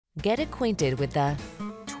Get acquainted with the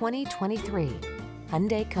 2023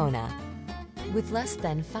 Hyundai KONA. With less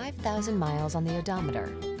than 5,000 miles on the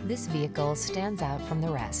odometer, this vehicle stands out from the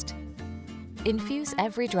rest. Infuse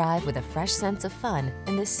every drive with a fresh sense of fun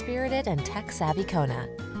in this spirited and tech-savvy KONA.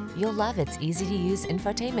 You'll love its easy-to-use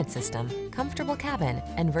infotainment system, comfortable cabin,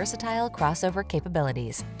 and versatile crossover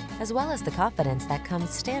capabilities, as well as the confidence that comes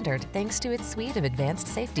standard thanks to its suite of advanced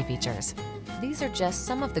safety features. These are just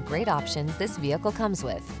some of the great options this vehicle comes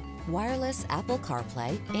with: wireless Apple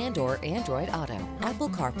CarPlay and/or Android Auto, Apple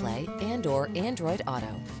CarPlay and/or Android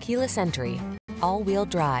Auto, keyless entry, all-wheel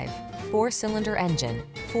drive, 4-cylinder engine,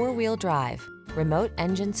 4-wheel drive, remote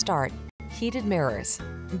engine start, heated mirrors,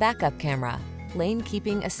 backup camera, lane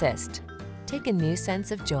keeping assist. Take a new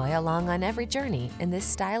sense of joy along on every journey in this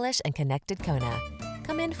stylish and connected KONA.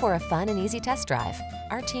 Come in for a fun and easy test drive.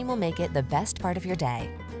 Our team will make it the best part of your day.